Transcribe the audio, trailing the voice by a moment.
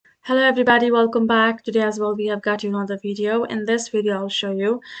Hello everybody, welcome back. Today as well we have got you another video. In this video I'll show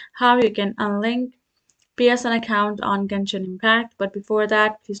you how you can unlink PSN account on Genshin Impact. But before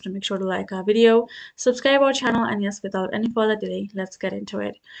that, please do make sure to like our video, subscribe our channel, and yes, without any further delay, let's get into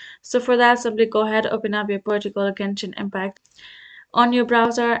it. So for that, simply go ahead, open up your particular Genshin Impact on your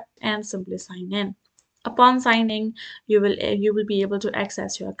browser and simply sign in. Upon signing, you will be able to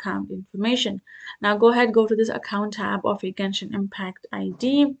access your account information. Now go ahead, go to this account tab of your Genshin Impact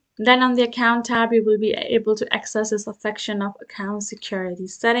ID. Then on the account tab, you will be able to access this section of account security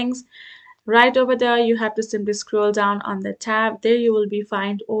settings. Right over there, you have to simply scroll down on the tab. There you will be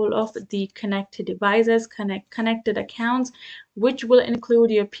find all of the connected devices, connected accounts, which will include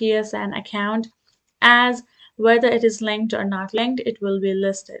your PSN account, as whether it is linked or not linked, it will be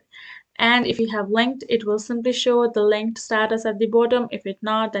listed. And if you have linked, it will simply show the linked status at the bottom. If it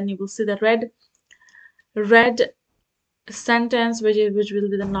not, then you will see the red sentence which will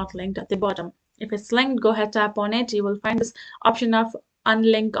be the not linked at the bottom. If it's linked, go ahead, tap on it. You will find this option of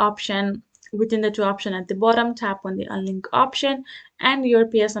unlink option within the two option at the bottom. Tap on the unlink option and your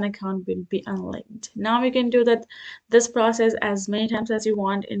PSN account will be unlinked. Now you can do this process as many times as you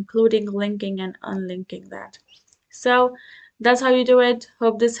want, including linking and unlinking that. So that's how you do it.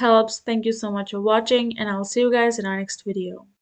 Hope this helps. Thank you so much for watching, and I'll see you guys in our next video.